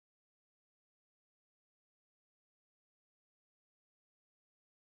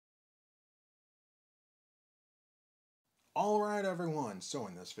Alright everyone, so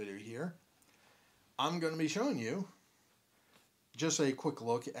in this video here, I'm going to be showing you just a quick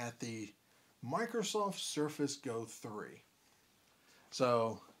look at the Microsoft Surface Go 3.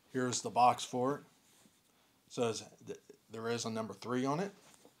 So here's the box for it. Says there is a number 3 on it.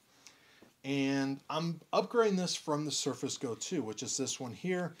 And I'm upgrading this from the Surface Go 2, which is this one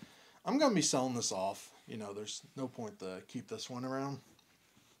here. I'm going to be selling this off. You know, there's no point to keep this one around.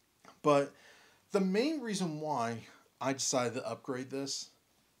 But the main reason why I decided to upgrade this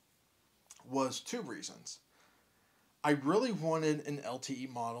was 2 reasons. I really wanted an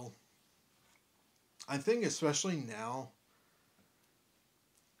LTE model. I think especially now,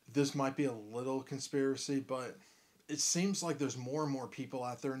 this might be a little conspiracy, but it seems like there's more and more people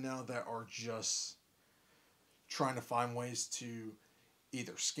out there now that are just trying to find ways to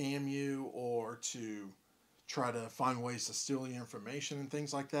either scam you or to try to find ways to steal your information and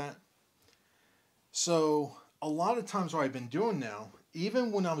things like that. So a lot of times what I've been doing now,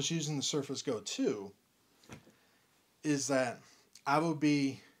 even when I was using the Surface Go 2, is that I would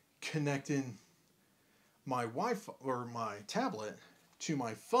be connecting my Wi-Fi or my tablet to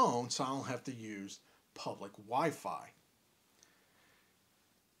my phone so I don't have to use public Wi-Fi.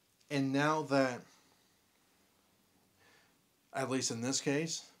 And now that, at least in this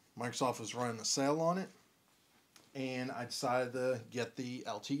case, Microsoft is running a sale on it, and I decided to get the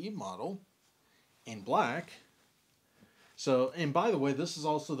LTE model in black. So, and by the way, this is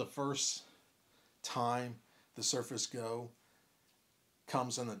also the first time the Surface Go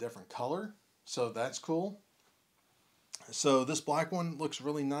comes in a different color, so that's cool. So this black one looks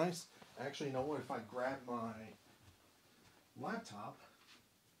really nice. Actually, you know what, if I grab my laptop,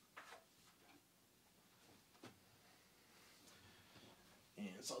 and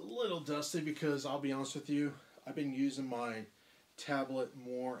it's a little dusty because I'll be honest with you, I've been using my tablet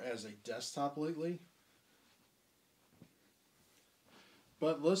more as a desktop lately.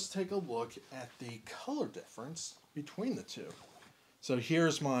 But let's take a look at the color difference between the two. So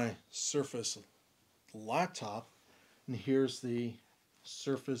here's my Surface laptop, and here's the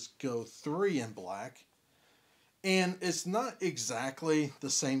Surface Go 3 in black. And it's not exactly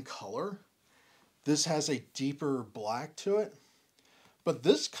the same color. This has a deeper black to it. But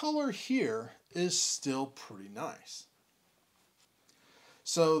this color here is still pretty nice.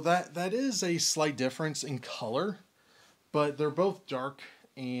 So that is a slight difference in color, but they're both dark,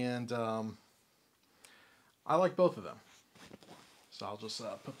 and I like both of them. So I'll just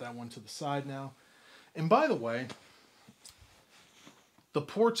put that one to the side now. And by the way, the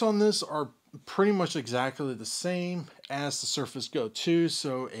ports on this are pretty much exactly the same as the Surface Go 2.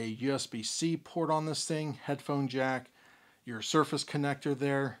 So a USB-C port on this thing, headphone jack, your Surface connector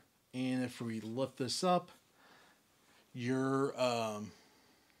there, and if we lift this up, your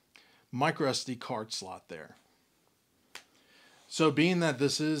micro SD card slot there. So being that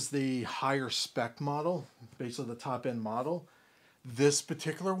this is the higher spec model, basically the top end model, this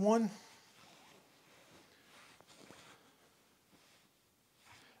particular one,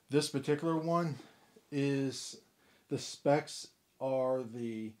 is, the specs are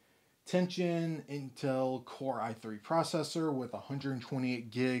the 10th gen Intel Core i3 processor with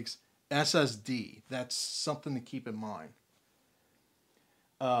 128 gigs SSD. That's something to keep in mind.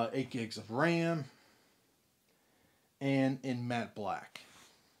 8 gigs of RAM, and in matte black.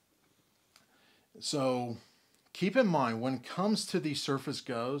 So keep in mind when it comes to these Surface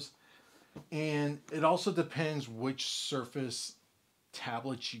Goes, and it also depends which Surface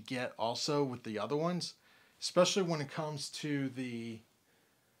tablets you get also with the other ones, especially when it comes to the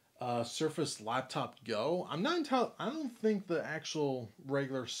Surface Laptop Go. I don't think the actual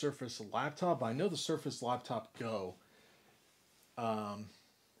regular Surface Laptop, I know the Surface Laptop Go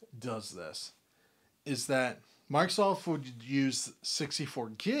does this, is that Microsoft would use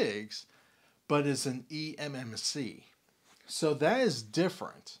 64 gigs, but it's an eMMC. So that is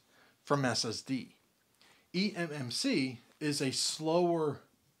different from SSD. eMMC is a slower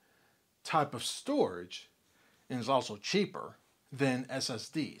type of storage and is also cheaper than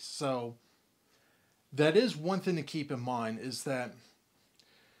SSDs. So that is one thing to keep in mind, is that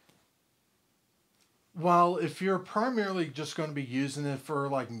while if you're primarily just going to be using it for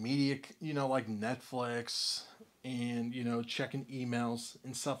like media, you know, like Netflix and, you know, checking emails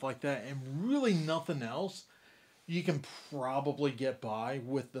and stuff like that, and really nothing else, you can probably get by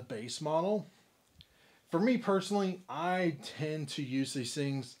with the base model. For me personally, I tend to use these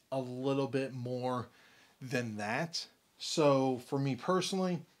things a little bit more than that. So for me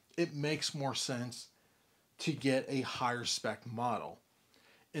personally, it makes more sense to get a higher spec model.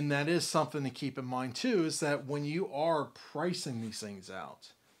 And that is something to keep in mind too, is that when you are pricing these things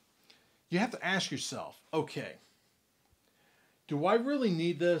out, you have to ask yourself, okay, do I really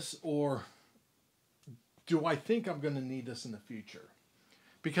need this, or do I think I'm going to need this in the future?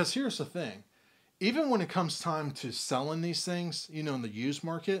 Because here's the thing. Even when it comes time to selling these things, you know, in the used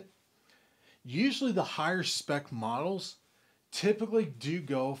market, usually the higher spec models typically do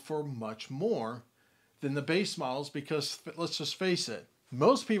go for much more than the base models, because let's just face it,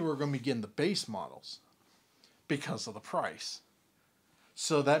 most people are going to be getting the base models because of the price.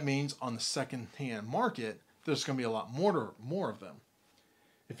 So that means on the second-hand market, there's going to be a lot more of them.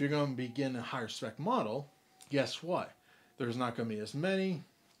 If you're going to be getting a higher spec model, guess what? There's not going to be as many.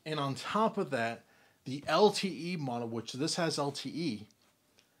 And on top of that, the LTE model, which this has LTE,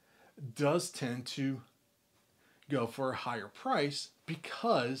 does tend to go for a higher price,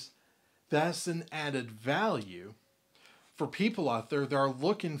 because that's an added value for people out there that are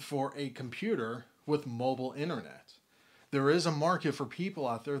looking for a computer with mobile internet. There is a market for people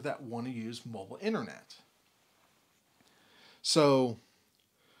out there that want to use mobile internet. So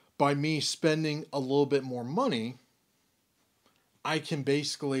by me spending a little bit more money, I can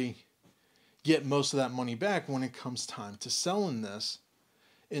basically get most of that money back when it comes time to selling this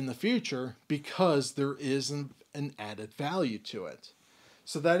in the future, because there is an added value to it.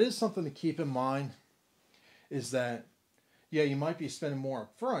 So that is something to keep in mind, is that, yeah, you might be spending more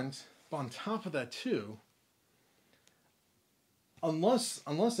up front, but on top of that too, unless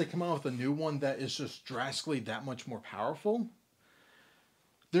they come out with a new one that is just drastically that much more powerful,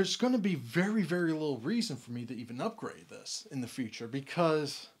 there's going to be very, very little reason for me to even upgrade this in the future,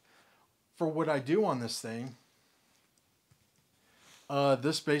 because for what I do on this thing,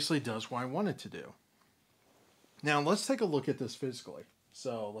 this basically does what I want it to do. Now let's take a look at this physically.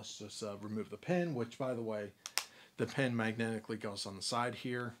 So let's just remove the pin, which, by the way, the pin magnetically goes on the side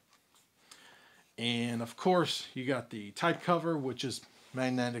here. And of course, you got the type cover, which is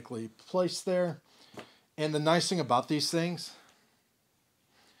magnetically placed there. And the nice thing about these things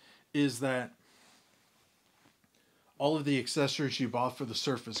is that all of the accessories you bought for the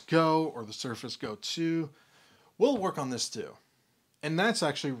Surface Go or the Surface Go 2 will work on this too. And that's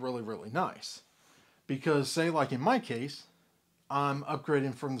actually really, really nice. Because say, like in my case, I'm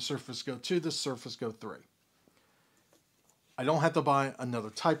upgrading from the Surface Go 2 to the Surface Go 3. I don't have to buy another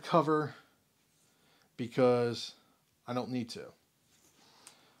type cover because I don't need to.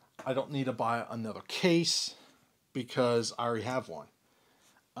 I don't need to buy another case because I already have one.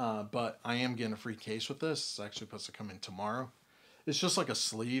 But I am getting a free case with this. It's actually supposed to come in tomorrow. It's just like a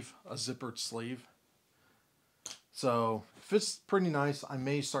sleeve, a zippered sleeve. So it fits pretty nice. I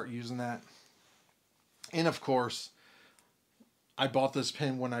may start using that. And of course, I bought this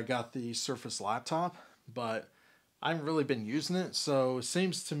pen when I got the Surface laptop, but I haven't really been using it. So it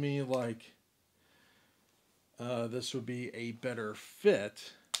seems to me like this would be a better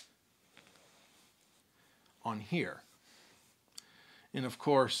fit on here. And of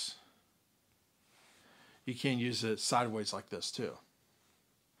course, you can use it sideways like this too,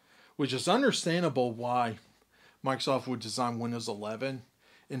 which is understandable why Microsoft would design Windows 11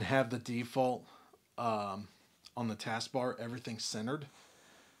 and have the default on the taskbar, everything centered,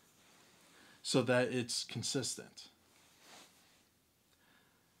 so that it's consistent.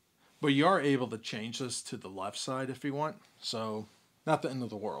 But you are able to change this to the left side if you want, so not the end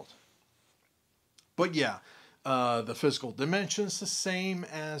of the world. But yeah, the physical dimensions the same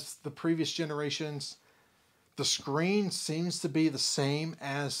as the previous generations. The screen seems to be the same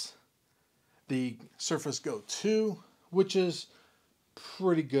as the Surface Go 2, which is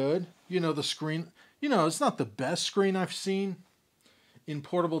pretty good. You know, the screen, you know, it's not the best screen I've seen in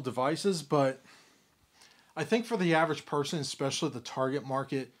portable devices, but I think for the average person, especially the target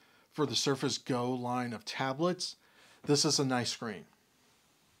market for the Surface Go line of tablets, this is a nice screen.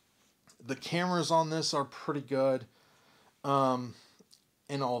 The cameras on this are pretty good, and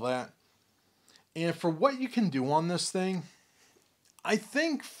all that. And for what you can do on this thing, I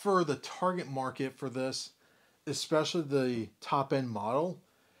think for the target market for this, especially the top-end model,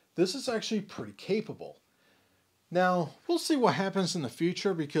 this is actually pretty capable. Now, we'll see what happens in the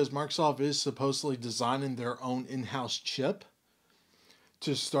future, because Microsoft is supposedly designing their own in-house chip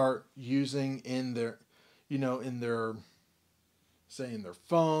to start using in their, you know, in their, say, in their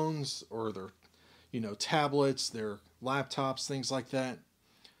phones or their, you know, tablets, their laptops, things like that.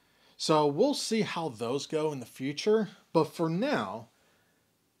 So we'll see how those go in the future. But for now,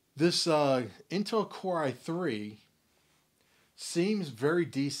 this Intel Core i3 seems very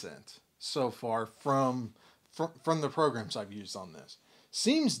decent so far from the programs I've used on this.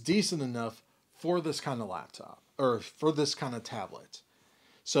 Seems decent enough for this kind of laptop, or for this kind of tablet.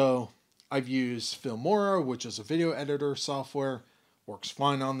 So I've used Filmora, which is a video editor software. Works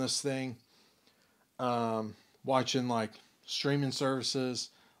fine on this thing. Watching like streaming services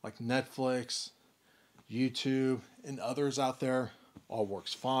like Netflix, YouTube, and others out there. All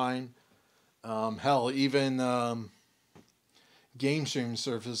works fine. Hell, even game streaming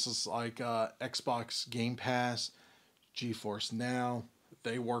services like Xbox Game Pass, GeForce Now,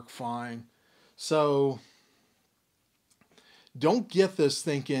 they work fine. So don't get this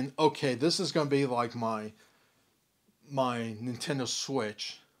thinking, okay, this is going to be like my Nintendo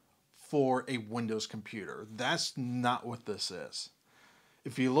Switch for a Windows computer. That's not what this is.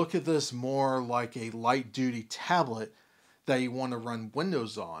 If you look at this more like a light duty tablet that you want to run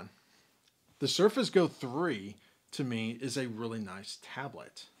Windows on, the Surface Go 3 to me is a really nice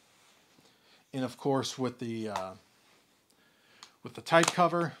tablet. And of course with the type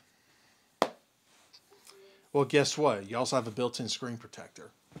cover, well, guess what? You also have a built-in screen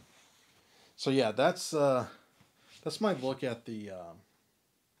protector. So yeah, that's my look at the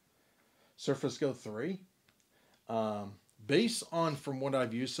Surface Go 3. Based on from what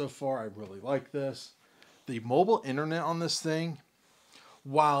I've used so far, I really like this. The mobile internet on this thing,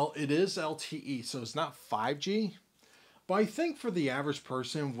 while it is LTE, so it's not 5G, but I think for the average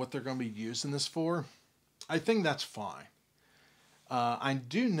person, what they're going to be using this for, I think that's fine. I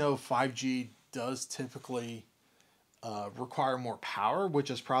do know 5G does typically require more power, which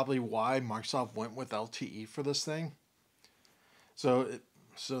is probably why Microsoft went with LTE for this thing.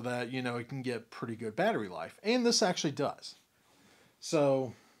 So that, you know, it can get pretty good battery life. And this actually does.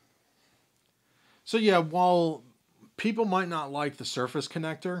 So yeah, while people might not like the Surface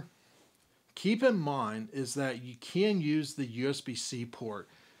connector, keep in mind is that you can use the USB-C port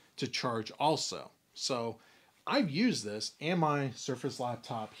to charge also. So I've used this and my Surface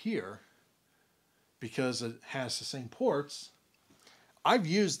laptop here because it has the same ports. I've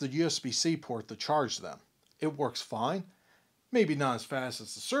used the USB-C port to charge them. It works fine. Maybe not as fast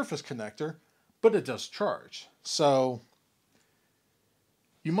as the Surface connector, but it does charge. So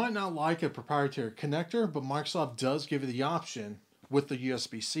you might not like a proprietary connector, but Microsoft does give you the option with the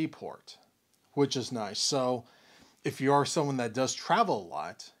USB-C port, which is nice. So if you are someone that does travel a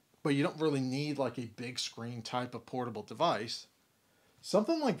lot, but you don't really need like a big screen type of portable device,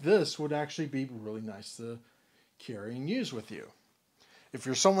 something like this would actually be really nice to carry and use with you. If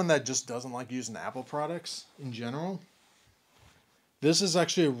you're someone that just doesn't like using Apple products in general, this is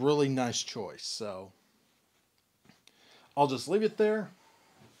actually a really nice choice. So I'll just leave it there.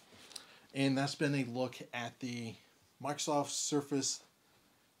 And that's been a look at the Microsoft Surface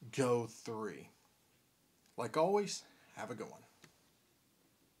Go 3. Like always, have a good one.